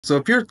So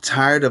if you're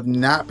tired of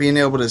not being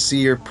able to see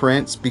your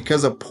prints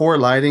because of poor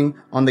lighting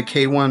on the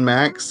K1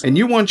 Max, and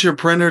you want your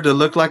printer to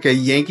look like a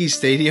Yankee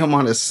Stadium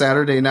on a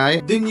Saturday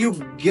night, then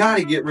you've got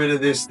to get rid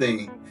of this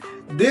thing.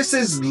 This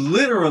is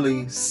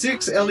literally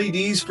 6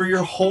 LEDs for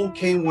your whole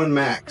K1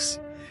 Max.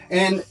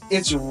 And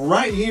it's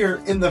right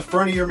here in the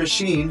front of your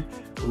machine,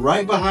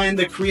 right behind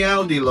the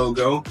Creality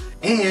logo,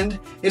 and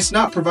it's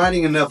not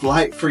providing enough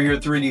light for your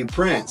 3D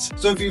prints.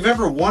 So if you've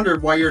ever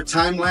wondered why your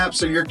time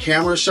lapse or your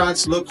camera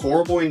shots look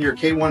horrible in your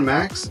K1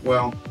 Max,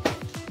 well,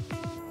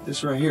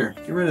 this right here,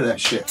 get rid of that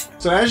shit.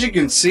 So as you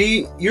can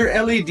see, your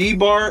LED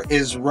bar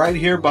is right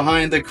here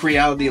behind the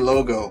Creality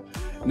logo.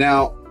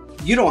 Now,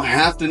 you don't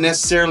have to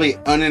necessarily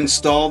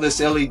uninstall this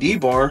LED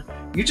bar.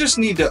 You just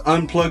need to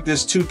unplug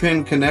this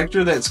 2-pin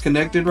connector that's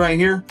connected right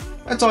here.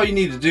 That's all you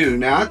need to do.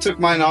 Now, I took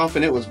mine off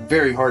and it was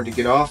very hard to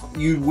get off.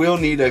 You will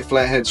need a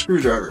flathead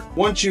screwdriver.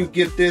 Once you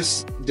get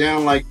this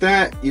down like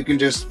that, you can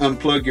just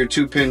unplug your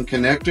 2-pin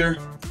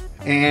connector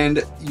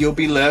and you'll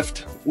be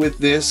left with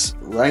this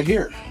right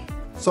here.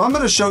 So I'm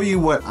going to show you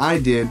what I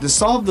did to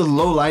solve the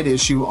low light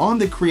issue on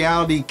the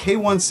Creality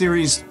K1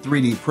 series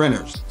 3D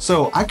printers.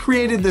 So I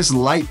created this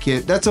light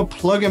kit that's a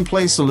plug and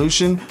play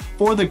solution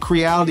for the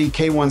Creality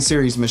K1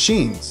 series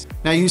machines.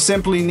 Now you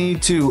simply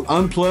need to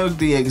unplug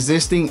the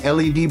existing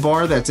LED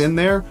bar that's in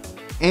there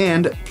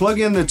and plug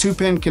in the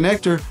 2-pin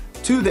connector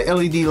to the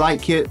LED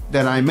light kit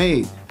that I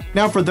made.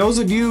 Now for those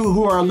of you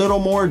who are a little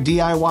more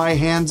DIY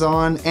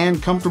hands-on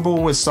and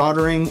comfortable with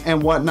soldering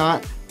and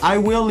whatnot, I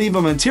will leave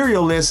a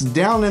material list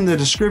down in the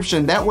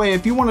description. That way,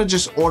 if you want to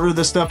just order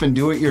the stuff and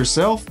do it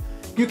yourself,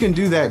 you can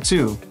do that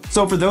too.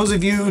 So for those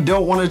of you who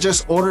don't want to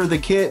just order the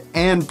kit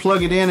and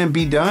plug it in and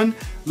be done,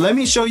 let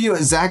me show you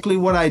exactly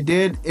what I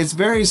did. It's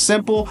very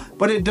simple,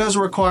 but it does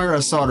require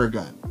a solder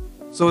gun.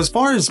 So as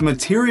far as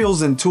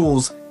materials and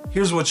tools,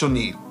 here's what you'll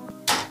need.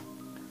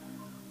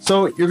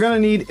 So you're going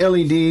to need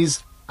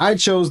LEDs. I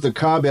chose the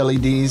COB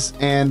LEDs,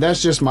 and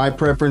that's just my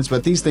preference,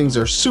 but these things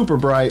are super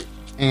bright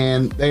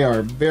and they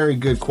are very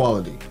good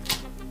quality.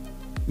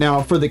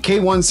 Now for the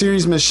K1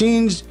 series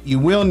machines, you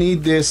will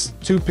need this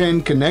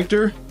 2-pin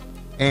connector,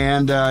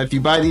 and if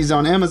you buy these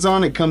on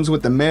Amazon, it comes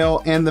with the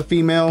male and the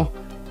female,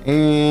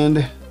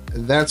 and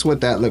that's what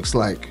that looks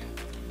like.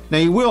 Now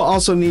you will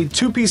also need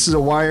 2 pieces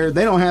of wire.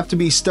 They don't have to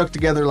be stuck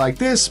together like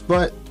this,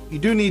 but you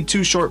do need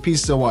 2 short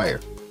pieces of wire.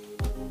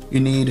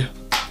 You need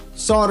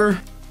solder,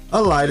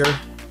 a lighter,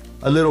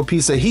 a little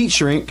piece of heat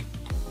shrink,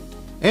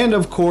 and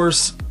of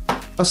course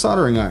a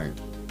soldering iron.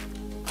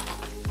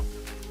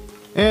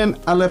 And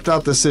I left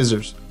out the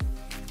scissors.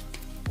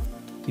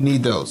 You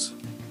need those.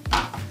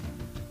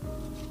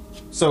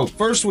 So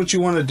first what you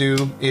want to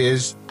do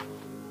is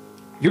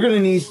you're going to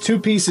need 2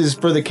 pieces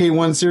for the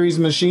K1 series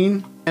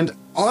machine, and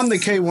on the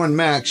K1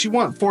 Max you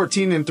want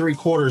 14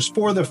 3/4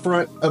 for the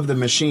front of the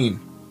machine.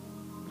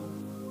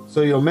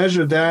 So you'll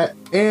measure that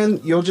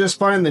and you'll just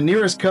find the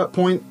nearest cut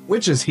point,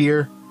 which is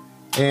here,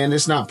 and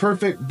it's not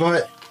perfect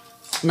but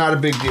not a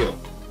big deal.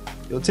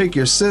 You'll take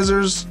your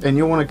scissors and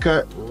you'll want to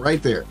cut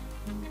right there.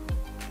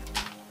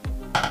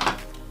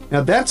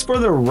 Now that's for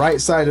the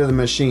right side of the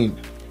machine.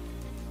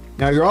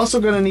 Now you're also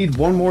going to need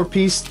one more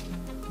piece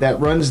that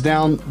runs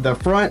down the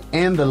front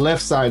and the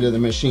left side of the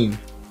machine.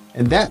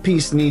 And that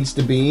piece needs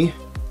to be,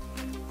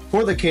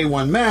 for the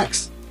K1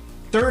 Max,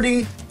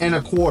 30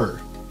 1/4.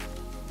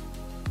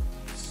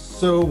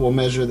 So we'll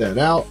measure that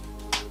out.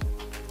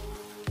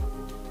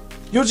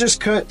 You'll just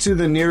cut to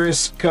the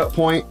nearest cut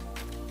point,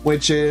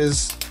 which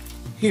is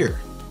here.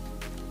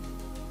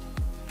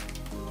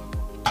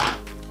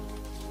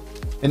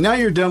 And now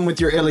you're done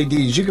with your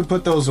LEDs. You can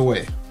put those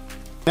away.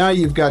 Now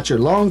you've got your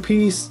long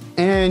piece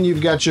and you've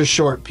got your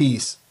short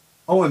piece.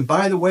 Oh, and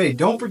by the way,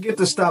 don't forget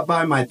to stop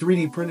by my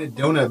 3D printed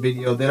donut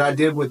video that I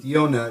did with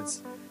Yo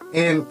Nuts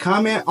and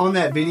comment on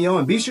that video,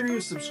 and be sure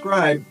you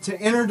subscribe to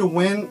enter to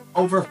win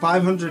over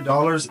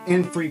 $500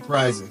 in free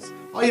prizes.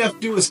 All you have to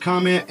do is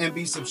comment and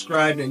be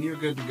subscribed and you're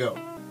good to go.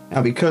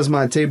 Now because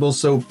my table's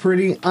so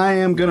pretty, I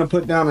am gonna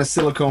put down a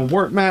silicone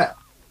work mat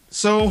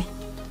so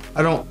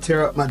I don't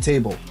tear up my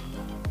table.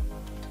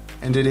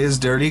 And it is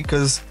dirty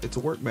because it's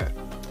a work mat.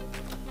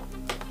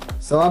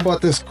 So I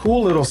bought this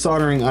cool little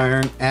soldering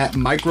iron at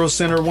Micro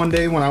Center one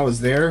day when I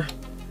was there.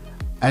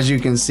 As you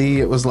can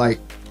see, it was like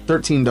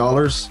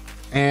 $13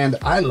 and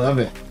I love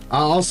it. I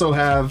also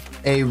have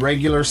a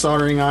regular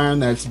soldering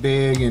iron that's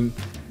big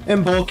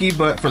and bulky,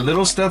 but for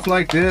little stuff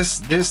like this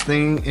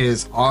thing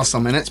is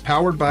awesome, and it's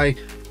powered by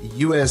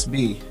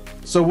USB.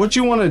 So what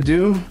you want to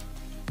do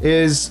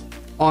is,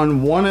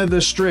 on one of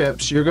the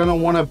strips, you're going to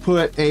want to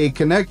put a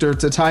connector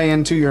to tie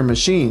into your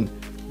machine.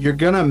 You're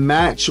going to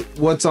match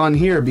what's on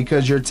here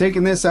because you're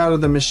taking this out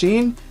of the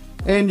machine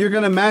and you're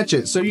going to match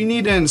it. So you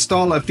need to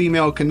install a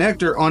female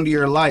connector onto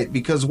your light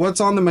because what's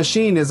on the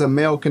machine is a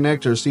male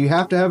connector. So you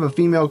have to have a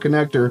female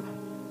connector,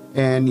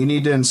 and you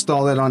need to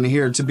install it onto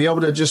here to be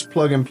able to just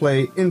plug and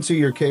play into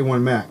your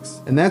K1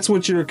 Max. And that's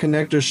what your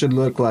connector should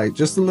look like.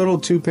 Just a little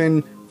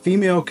 2-pin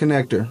female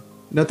connector.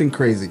 Nothing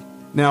crazy.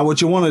 Now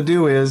what you want to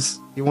do is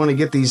you want to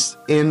get these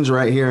ends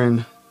right here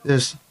and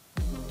just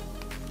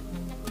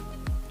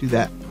do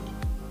that.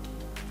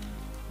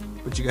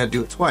 But you gotta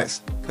do it twice,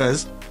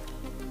 because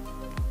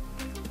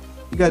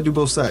you gotta do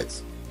both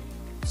sides.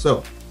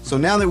 So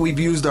now that we've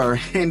used our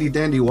handy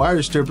dandy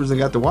wire strippers and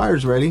got the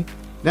wires ready,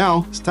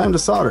 now it's time to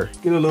solder.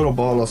 Get a little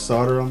ball of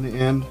solder on the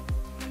end.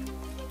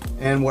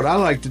 And what I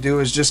like to do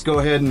is just go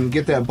ahead and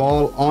get that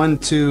ball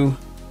onto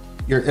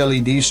your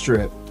LED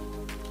strip.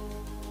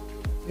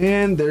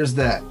 And there's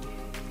that.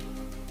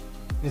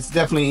 It's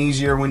definitely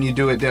easier when you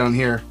do it down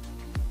here.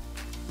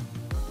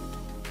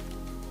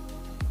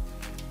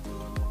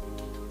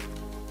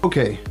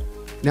 Okay,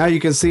 now you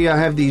can see I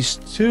have these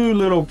two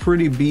little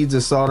pretty beads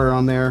of solder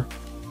on there,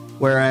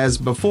 whereas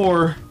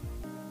before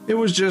it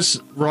was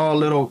just raw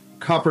little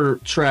copper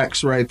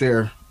tracks right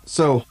there.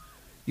 So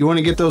you want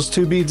to get those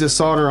two beads of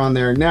solder on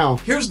there. Now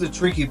here's the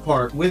tricky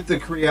part with the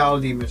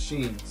Creality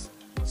machines.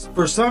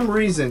 For some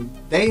reason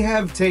they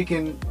have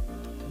taken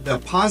the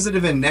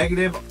positive and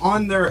negative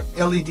on their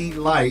LED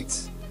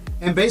lights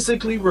and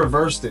basically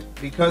reversed it,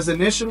 because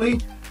initially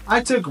I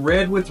took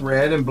red with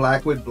red and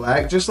black with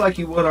black, just like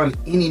you would on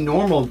any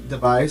normal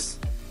device,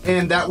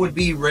 and that would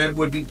be red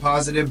would be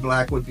positive,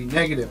 black would be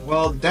negative.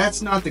 Well,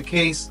 that's not the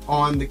case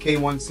on the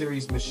K1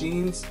 series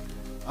machines.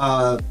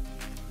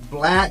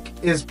 Black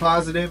is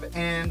positive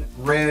and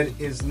red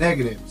is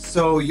negative.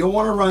 So you'll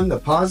want to run the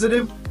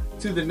positive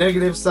to the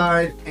negative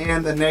side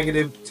and the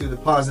negative to the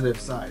positive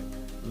side.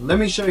 Let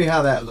me show you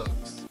how that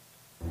looks.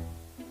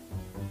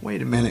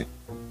 Wait a minute.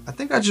 I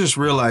think I just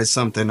realized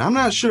something. I'm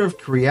not sure if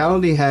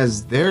Creality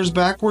has theirs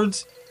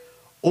backwards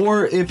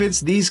or if it's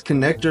these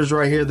connectors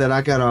right here that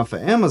I got off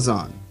of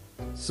Amazon.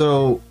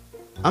 So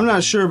I'm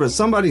not sure, but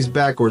somebody's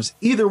backwards.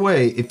 Either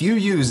way, if you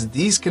use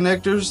these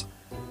connectors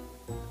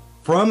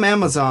from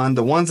Amazon,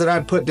 the ones that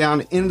I put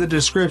down in the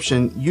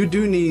description, you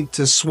do need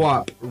to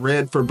swap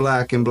red for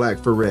black and black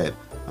for red.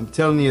 I'm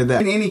telling you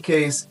that. In any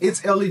case,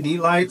 it's LED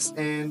lights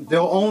and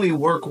they'll only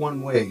work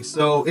one way.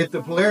 So if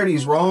the polarity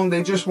is wrong,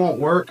 they just won't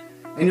work.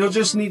 And you'll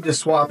just need to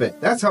swap it.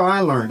 That's how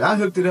I learned. I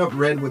hooked it up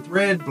red with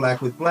red,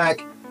 black with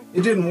black.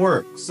 It didn't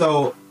work.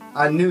 So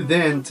I knew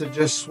then to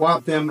just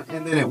swap them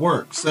and then it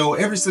worked. So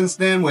ever since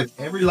then, with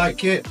every light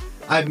kit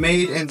I've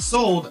made and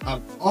sold,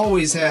 I've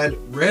always had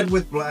red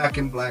with black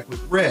and black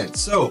with red.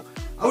 So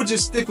I would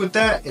just stick with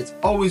that. It's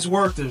always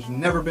worked. There's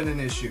never been an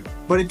issue.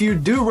 But if you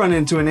do run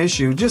into an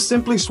issue, just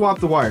simply swap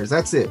the wires.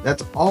 That's it.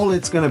 That's all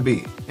it's going to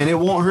be. And it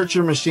won't hurt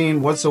your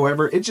machine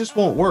whatsoever. It just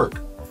won't work,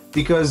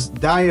 because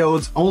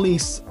diodes only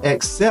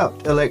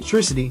accept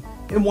electricity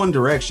in one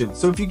direction.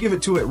 So if you give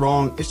it to it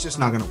wrong, it's just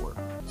not going to work.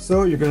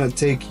 So you're going to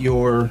take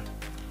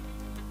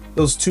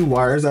those two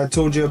wires I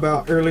told you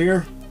about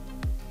earlier.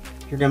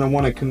 You're going to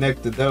want to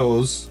connect to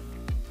those.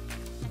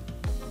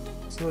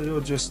 So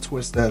you'll just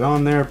twist that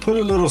on there. Put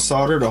a little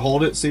solder to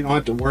hold it so you don't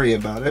have to worry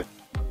about it.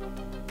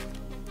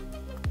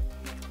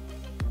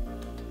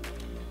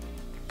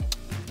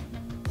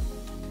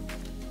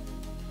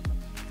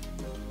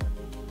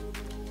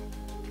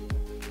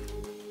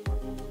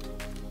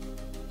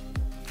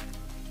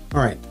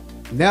 Alright,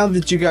 now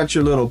that you got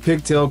your little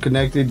pigtail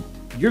connected,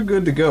 you're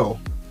good to go.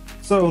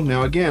 So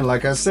now again,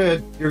 like I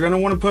said, you're going to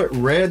want to put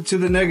red to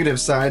the negative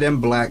side and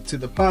black to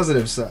the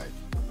positive side.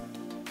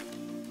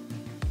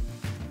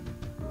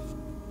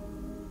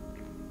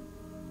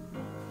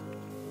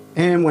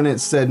 And when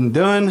it's said and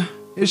done,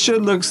 it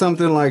should look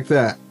something like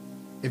that.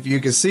 If you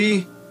can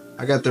see,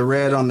 I got the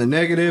red on the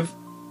negative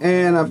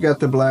and I've got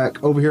the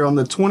black over here on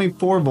the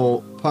 24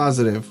 volt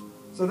positive.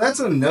 So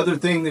that's another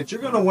thing that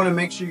you're going to want to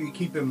make sure you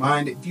keep in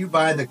mind. If you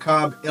buy the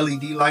COB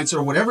LED lights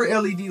or whatever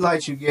LED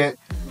lights you get,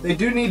 they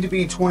do need to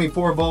be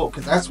 24 volt,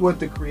 because that's what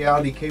the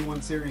Creality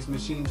K1 series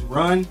machines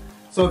run.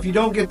 So if you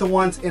don't get the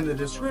ones in the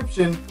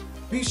description,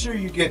 be sure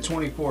you get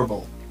 24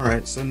 volt. All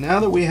right, so now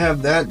that we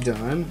have that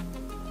done,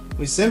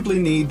 we simply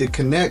need to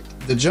connect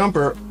the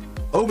jumper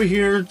over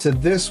here to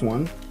this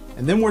one,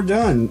 and then we're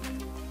done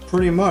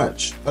pretty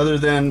much, other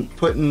than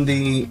putting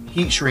the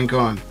heat shrink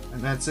on,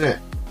 and that's it.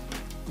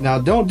 Now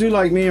don't do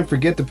like me and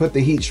forget to put the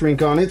heat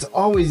shrink on. It's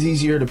always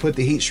easier to put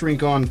the heat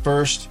shrink on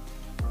first,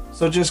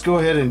 so just go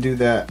ahead and do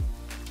that.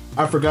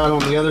 I forgot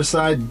on the other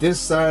side. This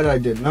side I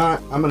did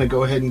not. I'm gonna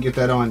go ahead and get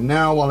that on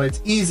now while it's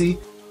easy.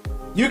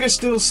 You can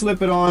still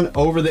slip it on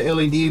over the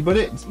LED,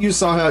 but you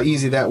saw how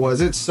easy that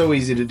was. It's so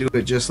easy to do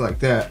it just like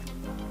that,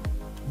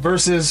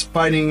 versus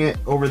fighting it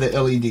over the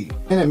LED,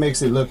 and it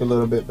makes it look a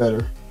little bit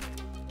better.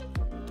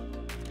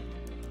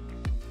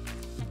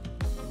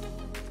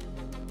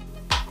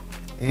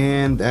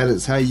 And that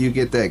is how you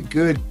get that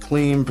good,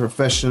 clean,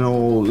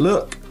 professional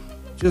look,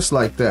 just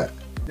like that.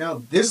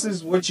 Now, this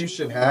is what you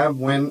should have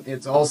when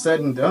it's all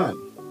said and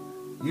done.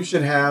 You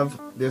should have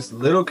this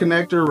little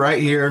connector right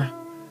here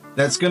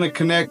that's going to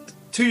connect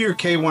to your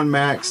K1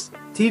 Max,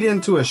 teed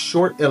into a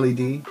short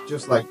LED,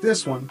 just like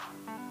this one.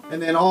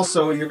 And then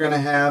also you're going to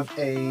have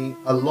a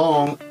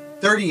long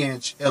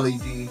 30-inch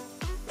LED,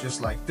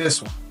 just like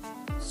this one.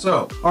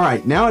 So, all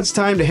right, now it's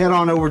time to head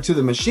on over to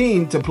the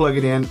machine to plug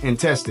it in and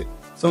test it.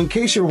 So in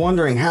case you're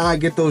wondering how I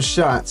get those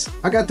shots,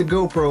 I got the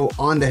GoPro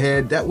on the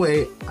head. That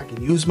way I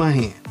can use my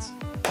hands.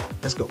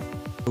 Let's go.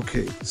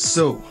 Okay,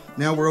 so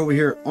now we're over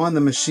here on the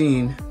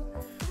machine,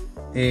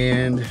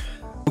 and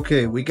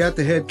okay, we got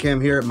the head cam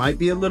here. It might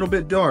be a little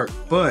bit dark,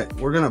 but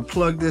we're gonna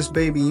plug this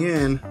baby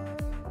in,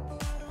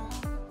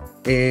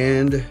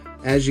 and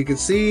as you can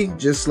see,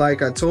 just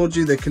like I told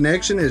you, the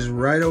connection is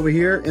right over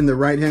here in the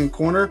right hand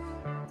corner.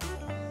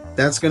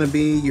 That's gonna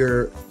be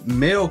your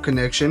male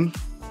connection.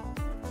 I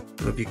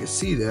don't know if you can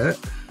see that.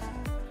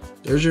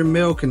 There's your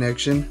male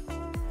connection,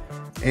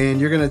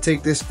 and you're gonna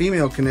take this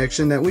female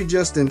connection that we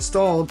just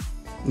installed.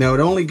 Now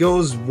it only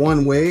goes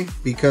one way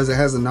because it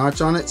has a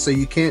notch on it, so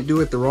you can't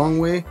do it the wrong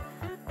way,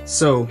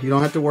 so you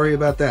don't have to worry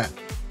about that.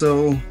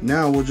 So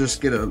now we'll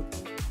just get a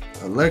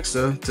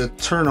Alexa to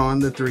turn on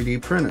the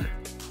 3D printer.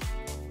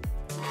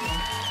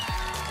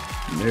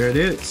 And there it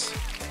is.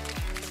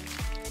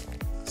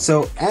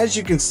 So as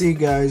you can see,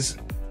 guys,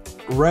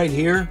 right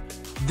here,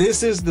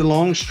 this is the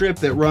long strip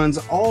that runs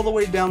all the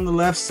way down the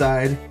left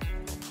side,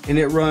 and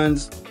it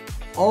runs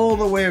all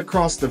the way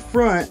across the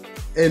front.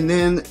 And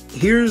then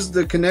here's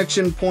the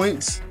connection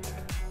points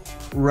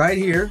right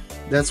here.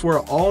 That's where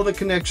all the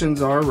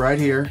connections are, right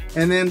here.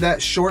 And then that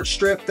short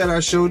strip that I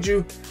showed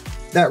you,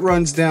 that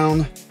runs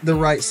down the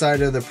right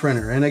side of the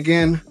printer. And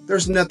again,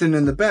 there's nothing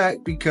in the back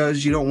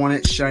because you don't want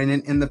it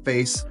shining in the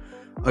face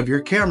of your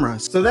camera.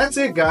 So that's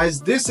it,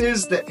 guys. This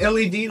is the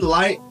LED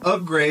light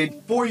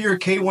upgrade for your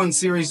K1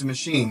 series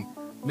machine.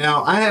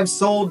 Now, I have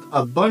sold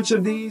a bunch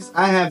of these.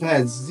 I have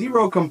had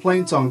 0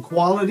 complaints on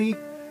quality.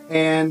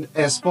 And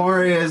as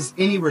far as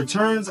any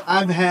returns,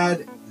 I've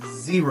had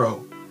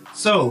 0.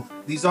 So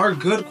these are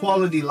good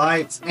quality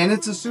lights, and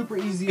it's a super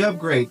easy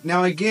upgrade.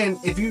 Now again,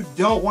 if you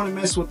don't want to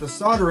mess with the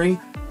soldering,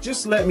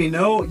 just let me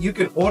know. You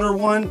can order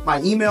one.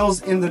 My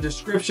email's in the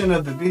description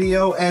of the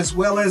video, as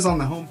well as on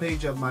the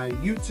homepage of my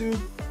YouTube.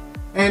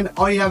 And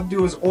all you have to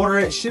do is order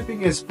it.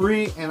 Shipping is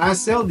free, and I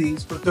sell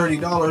these for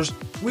 $30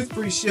 with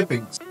free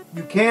shipping.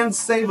 You can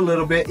save a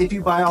little bit if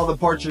you buy all the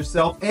parts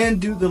yourself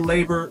and do the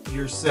labor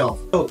yourself.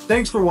 So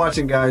thanks for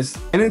watching, guys.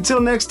 And until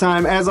next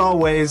time, as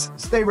always,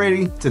 stay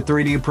ready to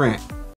 3D print.